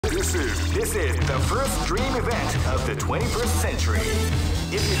This is the first dream event of the 21st century.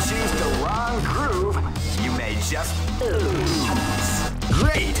 If you choose the wrong groove, you may just lose.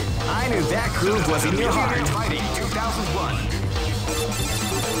 Great! I knew that groove was in your heart. Fighting 2001.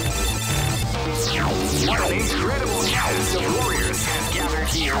 What an incredible cast of warriors has gathered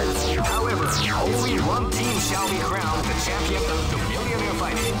here. However, only one team shall be crowned the champion of the Millionaire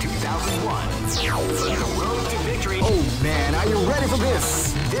Fighting 2001. For the road to victory. Oh man, are you ready for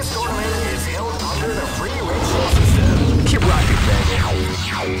this? This tournament is held under the free ratio system. Keep rocking, baby.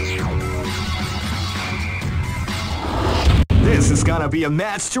 This is gonna be a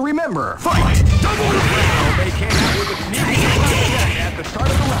match to remember. Fight! Double round! They came out with a sneaky attack at the start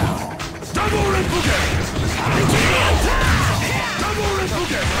of the round. Double Renfuge! Double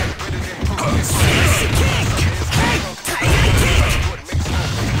Renfuge! Smash kick! Tiger kick!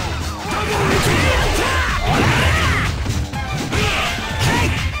 Double Renfuge!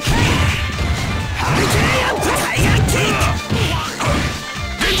 Tiger kick!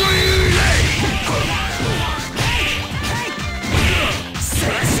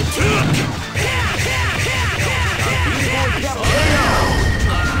 Smash kick!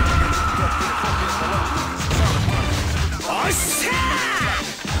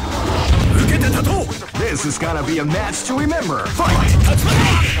 This is gonna be a match to remember. Fight!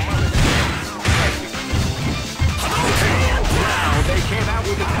 Now they came out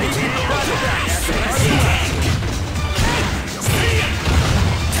with a sneaky attack at the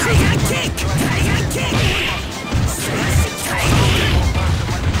Tiger kick! Tiger kick!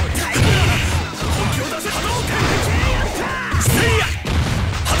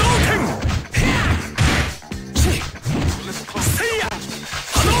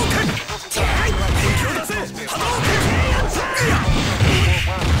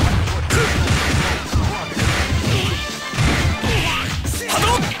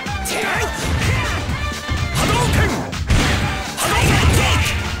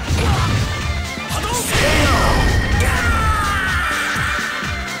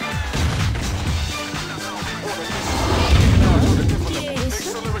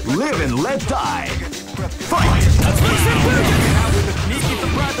 Live and let die. Fight! Out with a sneaky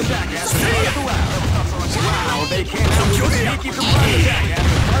surprise attack at the start of the round. Wow, they came out with a sneaky surprise attack at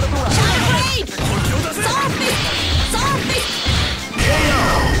the start of the round. Zombie! Zombie!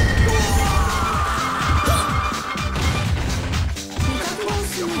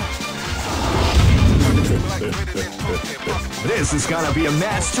 This is gonna be a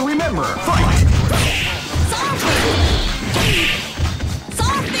match to remember. Fight!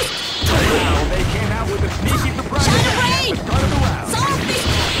 Wow, they came out with a sneaky surprise attack at the start of the round. Zombie!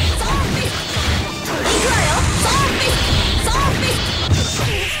 Zombie! Zombie! Zombie!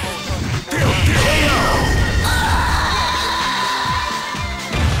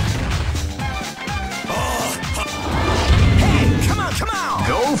 Hey, come on, come on!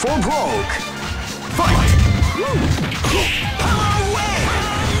 Go for broke! Fight! Power away!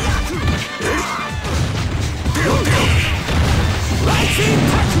 Rising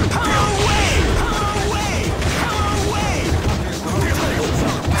Tattoo! Power away! Power away! Power away!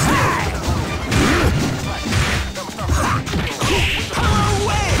 Power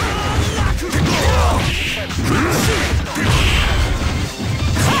away!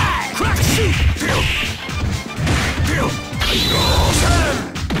 Crack shoot!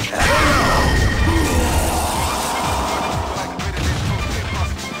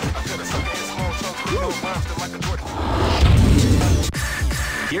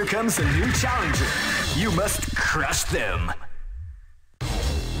 Here comes a new challenger. You must crush them.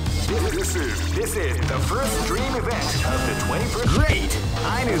 This is the first dream event of the 21st. Great!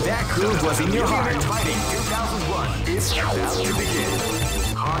 I knew that groove was in your heart. Fighting 2001 is about to begin.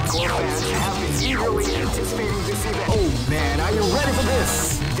 Hardcore fans have been eagerly anticipating this event. Oh man, are you ready for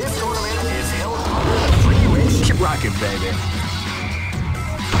this? This tournament is held under the free ratio. Keep rocking, baby.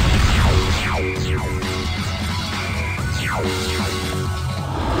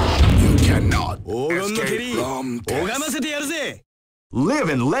 You cannot escape from death. Live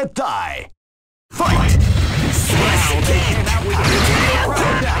and let die. Fight! Wow, they came out with a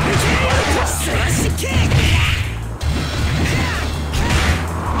Smash kick!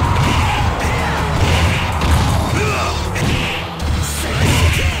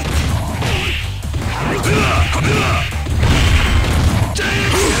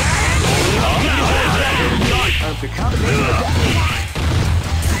 Of the combination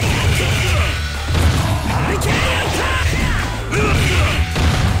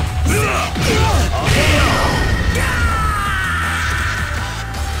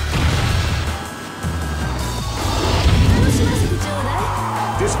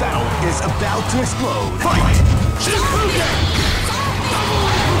battle is about to explode. Fight!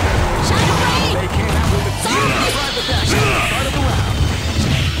 They came out with a private attack at the start of the round.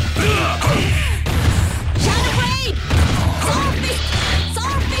 Shadow Blade! Sword Fist!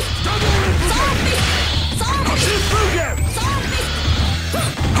 Sword Fist! Sword Fist! Sword Fist! Sword Fist!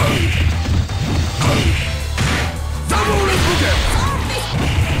 Double Repugem! Sword Fist!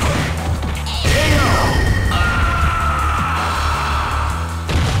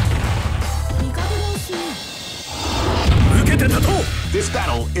 This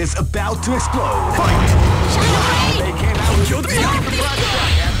battle is about to explode. Fight! They came out with a private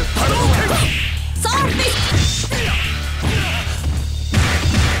attack at the start of the round. Sword Fist!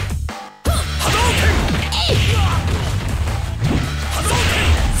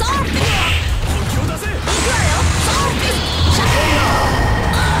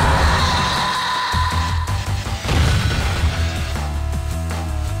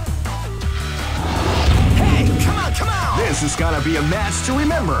 This is gonna be a match to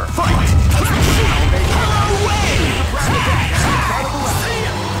remember. Fight! Away!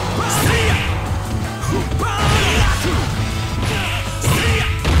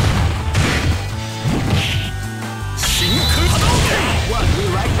 What we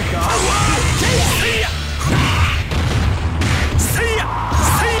like to call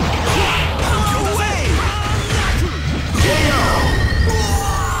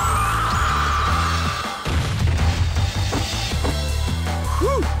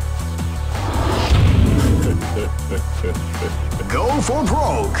Go for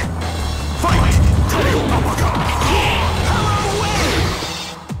broke! Fight!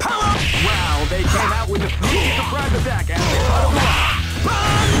 Power! Wow, they came out with a surprise attack at the start of the round.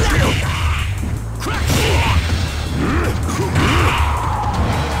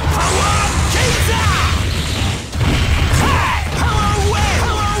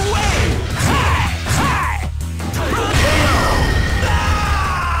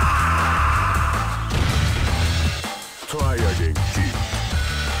 Try again, Chief.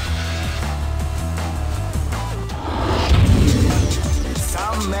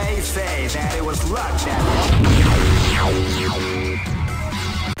 Some may say that it was luck that...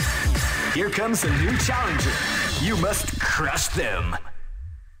 Here comes a new challenger. You must crush them.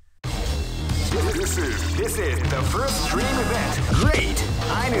 This is the first dream event. Great!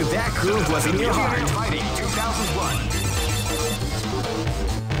 I knew that groove was in your heart. Fighting 2001.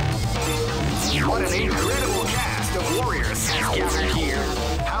 What an incredible cast of warriors has gathered here.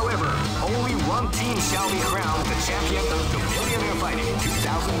 However, only one team shall be crowned the champion of the Millionaire Fighting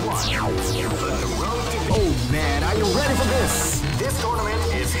 2001. But the road to... Oh man, are you ready for this? This tournament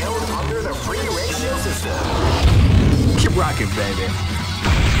is held under the free ratio system. Keep rocking, baby.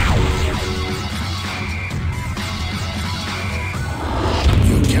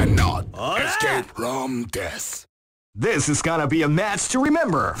 You cannot escape from death. This is gonna be a match to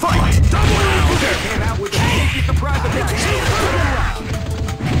remember. Fight! Double Repugem! Came out with a sneaky surprise attack.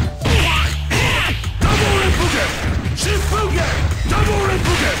 Double Repugem! Shifugem! Double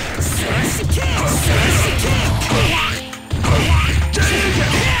Repugem! Slash kick! Slash kick!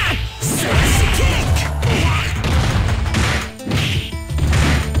 Slash kick!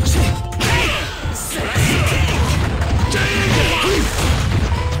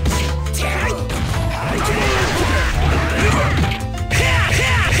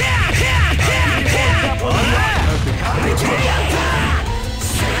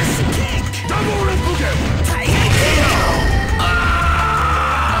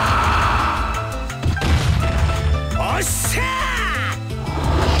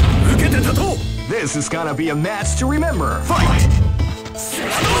 This is gonna be a match to remember. Fight!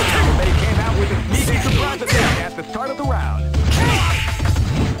 They came out with a sneaky surprise attack at the start of the round.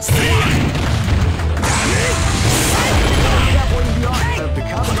 Definitely the art of the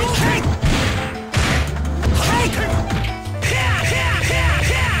combination.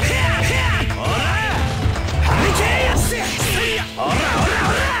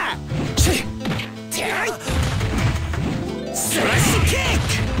 Slash kick!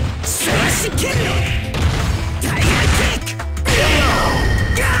 Slash kick! Tiger kick!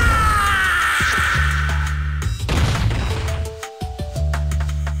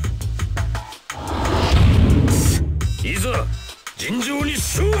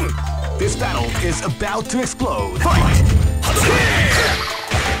 This battle is about to explode. Fight!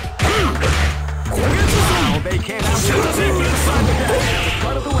 Wow, they came out with a inside the back at the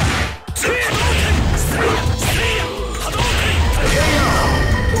start of the round.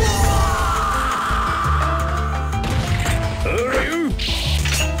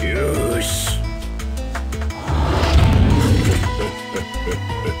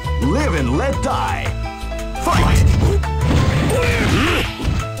 Live and let die. Fight!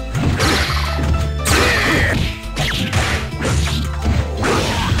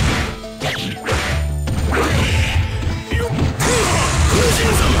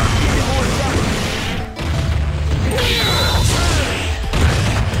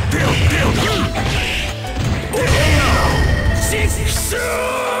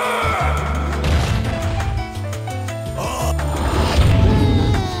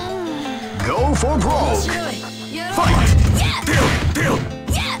 Go for broke. Fight!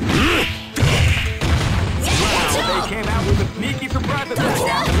 Wow, they came out with a sneaky surprise attack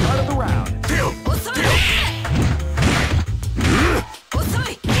at the start of the round.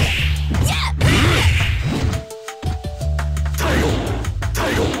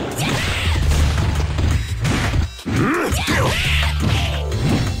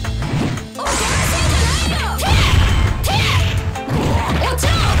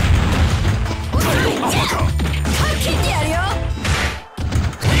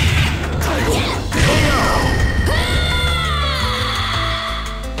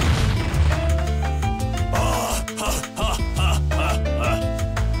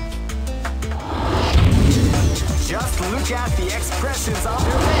 Just look at the expressions on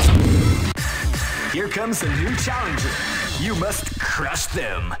their faces. Here comes a new challenger. You must crush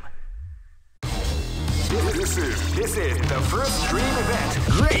them. This is the first dream event.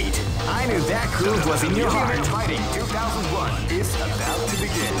 Great! I knew that groove was in your heart. Fighting 2001 is about to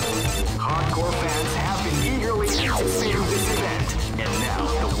begin. Hardcore fans have been eagerly anticipating this event, and now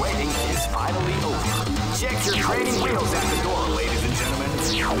the waiting is finally over. Check your training wheels at the door, ladies and gentlemen.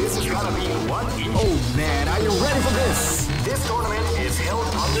 This is gonna be one each. Oh man, are you ready for this? This tournament is held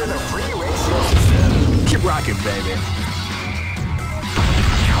under the free ratio system. Keep rocking, baby.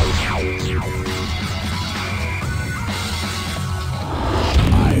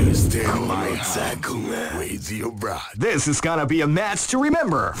 With your bride. This is gonna be a match to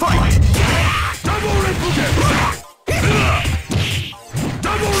remember. Fight!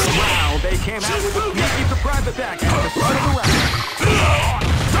 Wow, they came out with a sneaky surprise attack at the start of the round.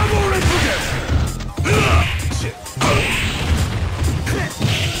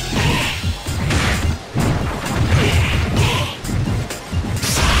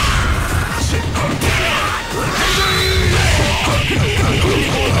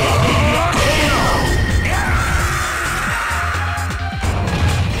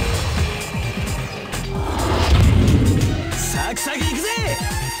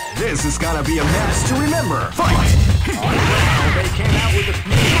 This is gonna be a match to remember. Fight! Wow, they came out with a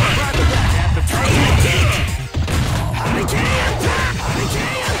sneaky surprise attack at the start of the round.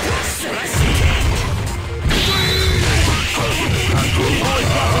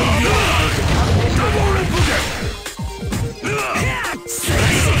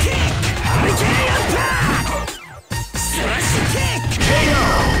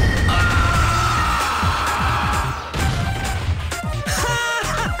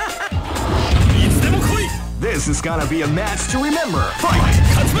 This is gonna be a match to remember. Fight!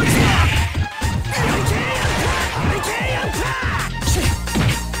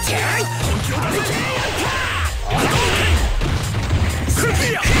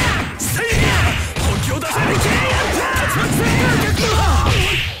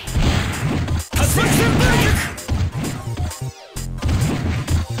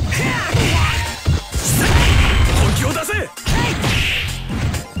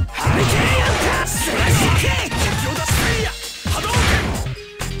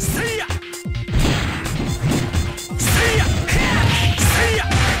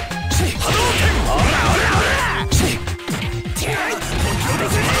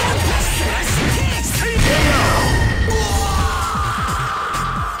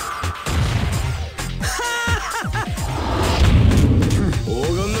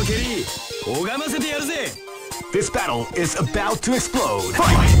 This battle is about to explode.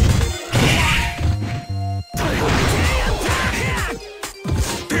 Fight!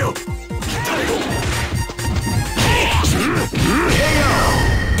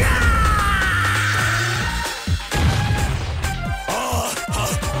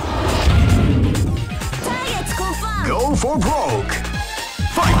 Go for broke.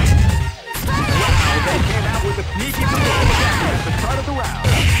 Fight! Wow, they came out with a sneaky attack at the start of the round.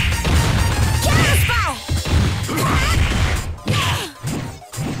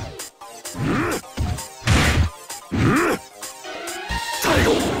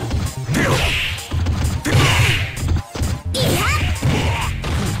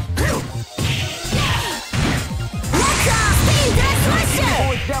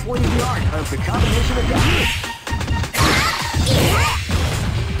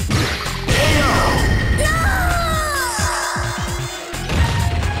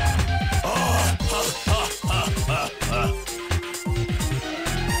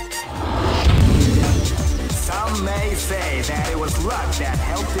 squad that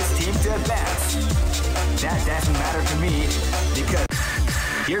helped this team to advance. That doesn't matter to me, because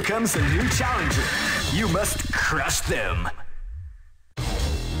here comes a new challenger. You must crush them.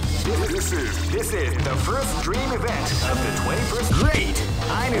 This is the first dream event of the 21st. Great!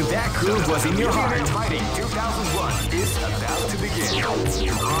 I knew that groove was in your heart. Fighting 2001 is about to begin.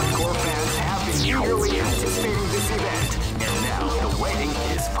 Hardcore fans have been eagerly anticipating this event, and now the waiting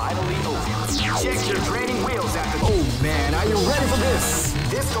is finally over. Check your training wheels at the... Oh man, are you ready for this?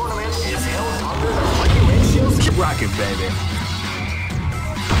 This tournament is held under the free ratios. Keep rocking, baby.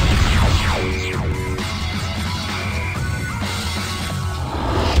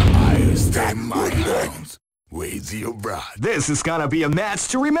 Stand my grounds with your bride. This is gonna be a match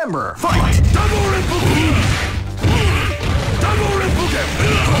to remember. Fight! Double ripple! Double ripple! Double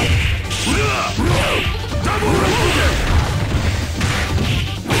ripple! Double ripple! Double ripple!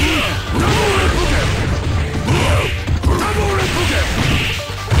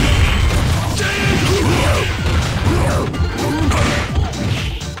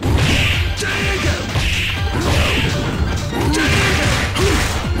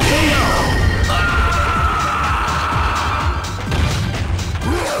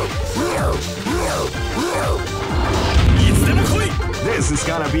 This is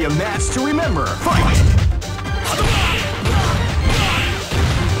gonna be a match to remember. Fight!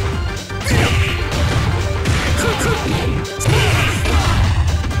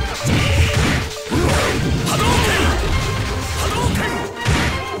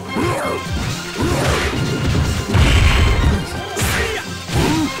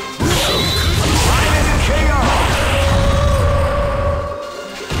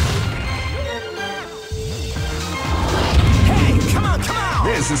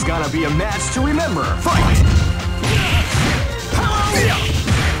 This is gonna be a match to remember. Fight! Power away!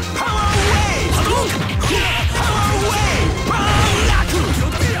 Power away! Power away!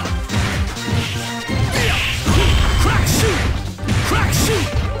 Crack shoot! Crack shoot!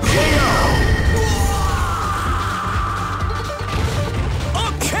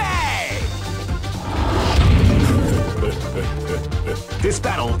 Okay! This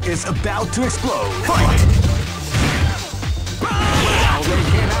battle is about to explode. Fight! They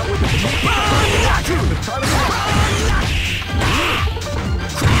came out with the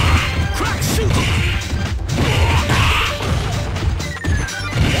crack shoot.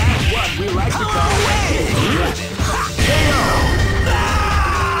 That's what we like to call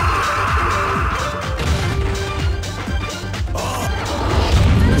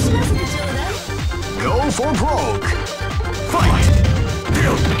Go for broke. Fight.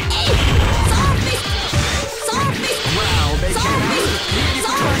 Wow, they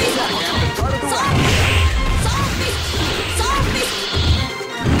came out with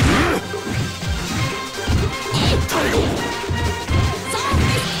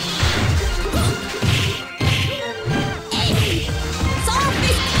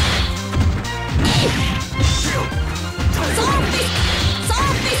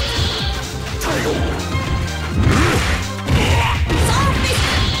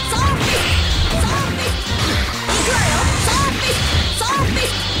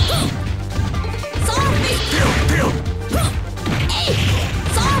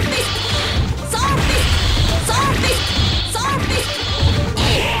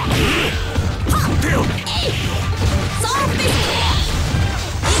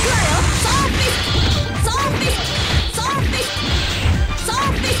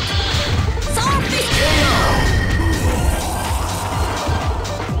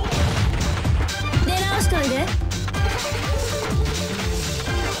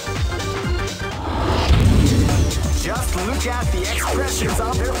Just look at the expressions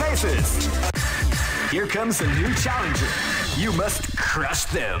on their faces. Here comes a new challenger. You must crush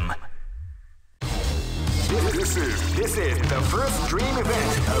them. This is the first dream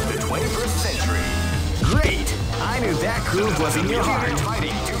event of the 21st century. Great! I knew that groove was in your heart.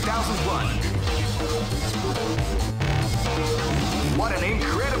 Fighting 2001. What an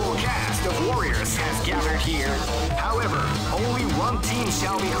incredible cast of warriors has gathered here. However, only one team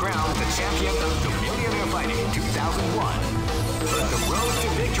shall be crowned the champion of the Millionaire Fighting 2001. But the road to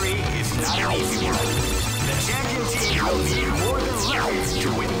victory is not an easy one. The champion team will need more than luck to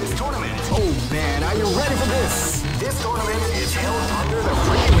win this tournament. Oh man, are you ready for this? This tournament is held under the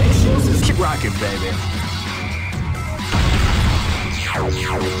free ratios. Keep rocking, baby.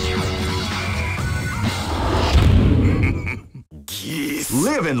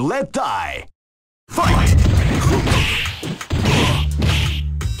 Live and let die. Fight!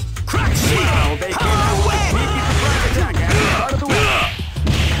 Crack shoot! Wow, they came out with a sneaky surprise attack at the start of the way.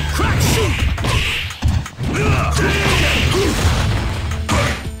 Crack shoot!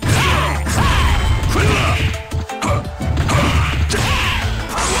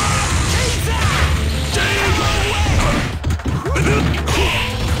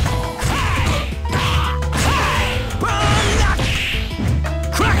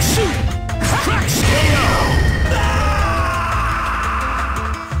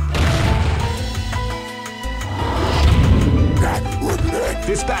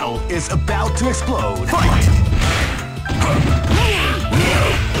 is about to explode. Fight!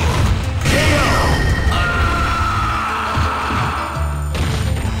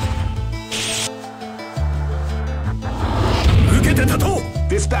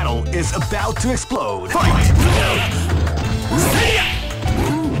 This battle is about to explode. Fight!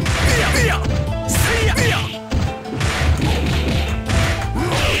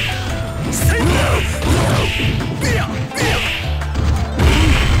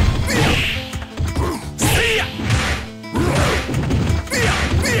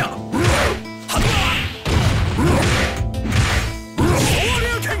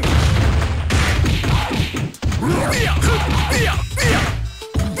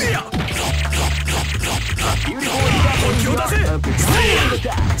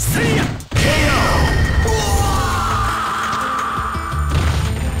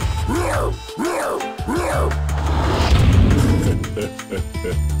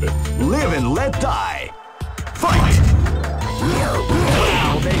 Live and let die. Fight!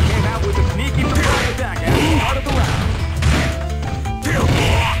 Wow, they came out with a sneaky surprise attack at the start of the round.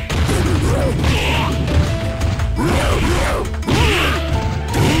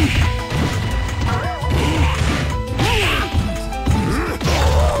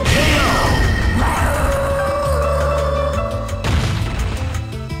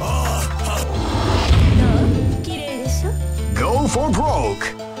 Go for broke.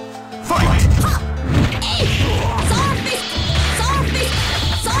 Fight!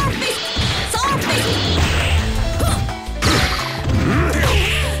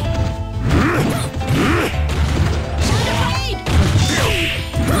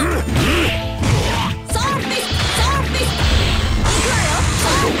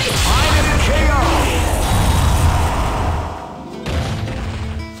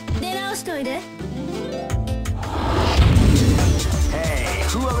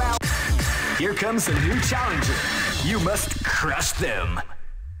 Here comes a new challenger. You must crush them.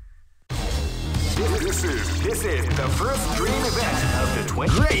 This is the first dream event of the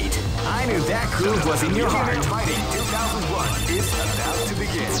 20. Great! I knew that groove was in your heart. Fighting 2001 is about to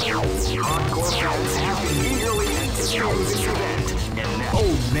begin. Hardcore fans have been eagerly anticipating this event. And now,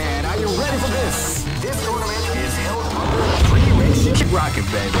 oh man, are you ready for this? This tournament is held under a free ratio. Keep rocking,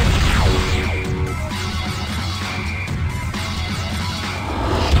 baby.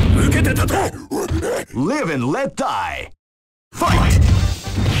 Live and let die. Fight!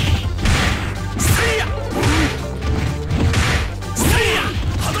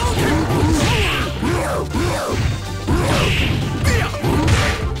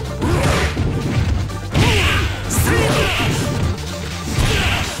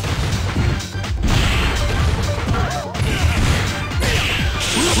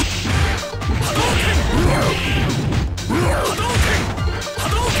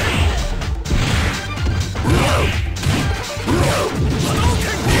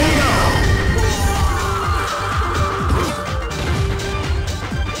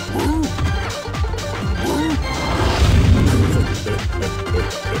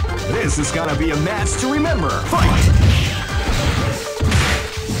 This is gonna be a match to remember. Fight!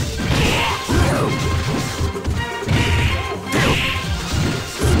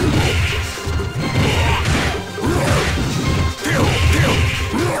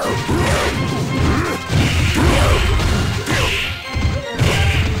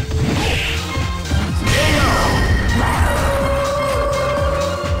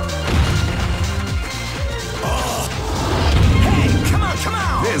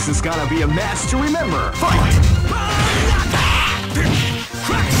 This is gonna be a match to remember. Fight!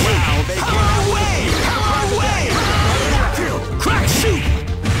 Wow, they came away! Crack shoot!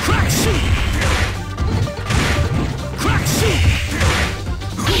 Crack shoot! Crack shoot!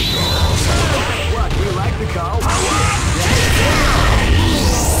 What, you like the call?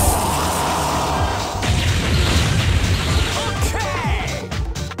 Okay!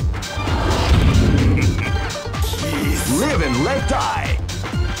 Live and let die.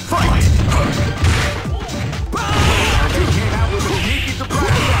 Fight!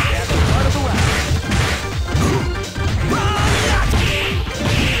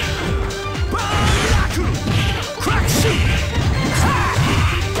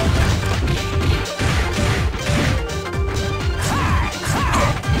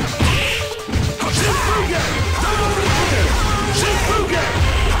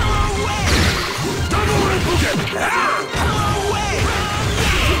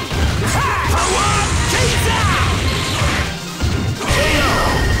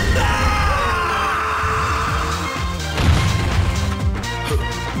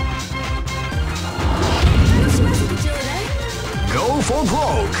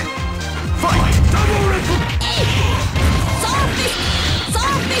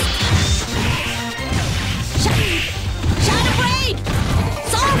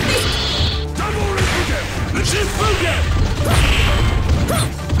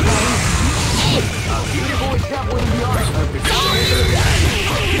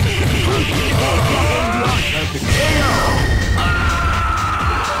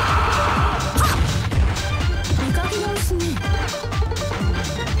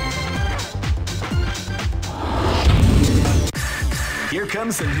 Here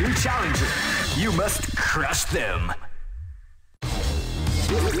comes a new challenger. You must crush them.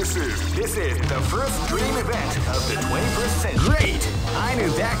 This is the first dream event of the 21st century. Great! I knew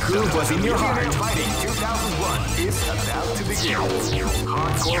that groove was in your heart. Fighting 2001 is about to begin.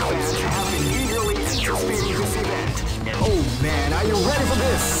 Hardcore fans have been eagerly anticipating this event. And oh man, are you ready for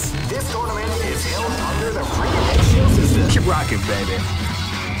this? This tournament is held under the free ratio system. Keep rocking, baby.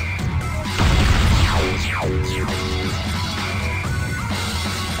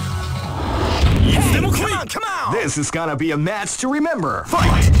 Come on! This is gonna be a match to remember.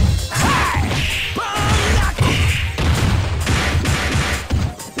 Fight!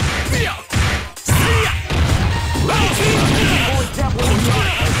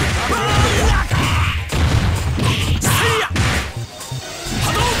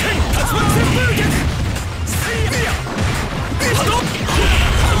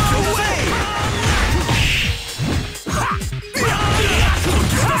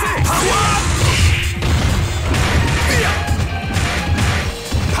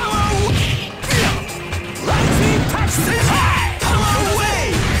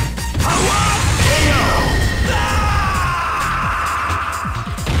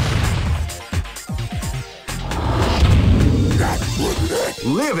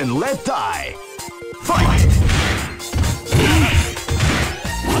 Live and let die. Fight!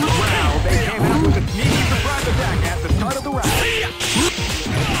 Wow, they came out with a sneaky surprise attack at the start of the round.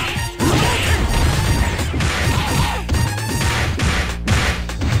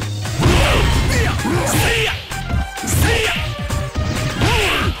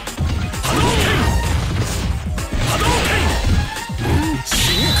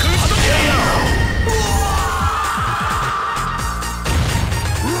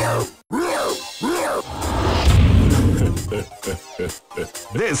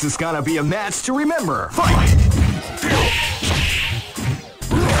 This is gonna be a match to remember. Fight!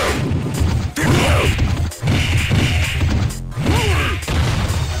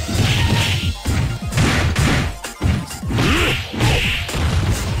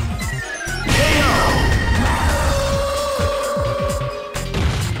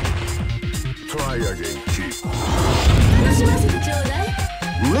 Try again, Chief.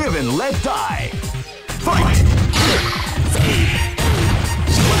 Live and let die. Fight!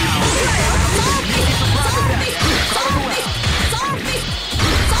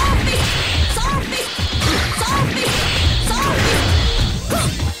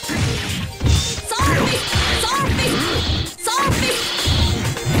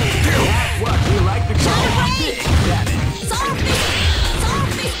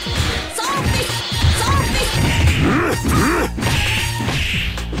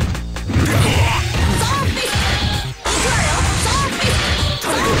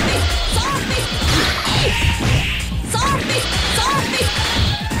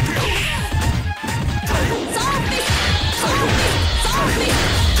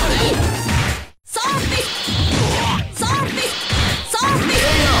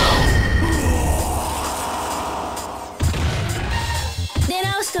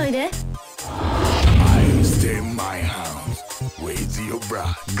 I stay my house. Raise your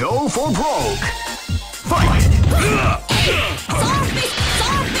brow. Go for broke. Fight!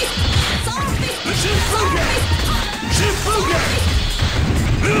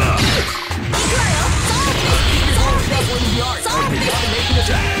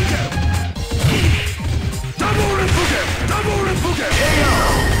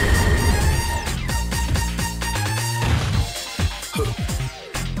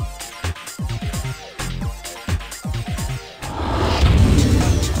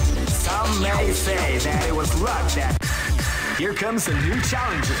 Some may say that it was luck that... Here comes a new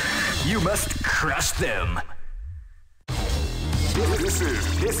challenger. You must crush them. This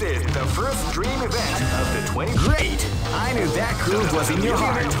is the first dream event of the 20... Great! I knew that groove was in your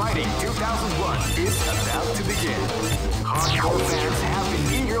heart. Fighting 2001 is about to begin. Hardcore fans have been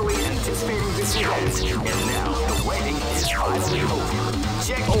eagerly anticipating this event, and now the waiting is finally over.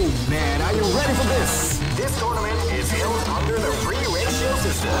 Check. Oh man, are you ready for this? This tournament is held under the free ratio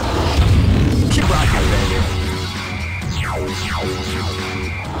system. Keep rocking, baby.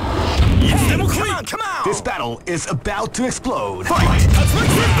 Come on! This battle is about to explode. Fight!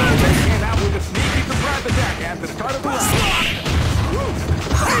 Came out with a sneaky surprise attack at the start of the round.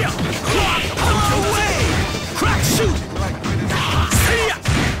 Away! Crack shoot!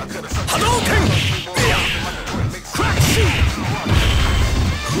 Hadouken! Crack shoot!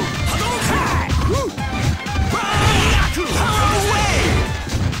 Hadouken! Power away!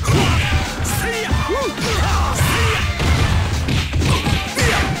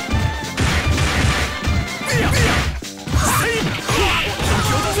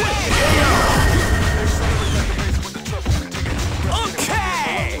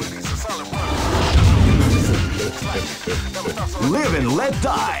 Let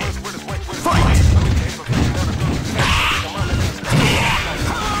die. Fight!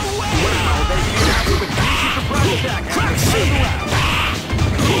 Wow, they came out with a sneaky surprise attack. Crack sheet!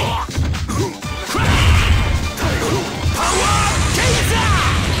 Power Taser!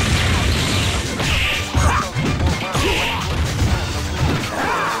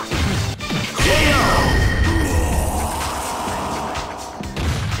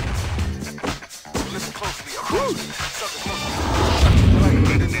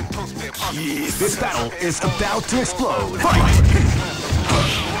 This battle is about to explode. Fight!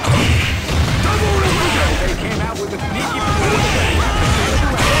 They came out with a sneaky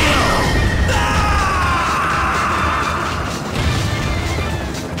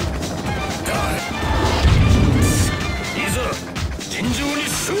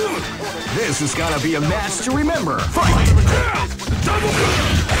This is gonna be a match to remember. Fight! Double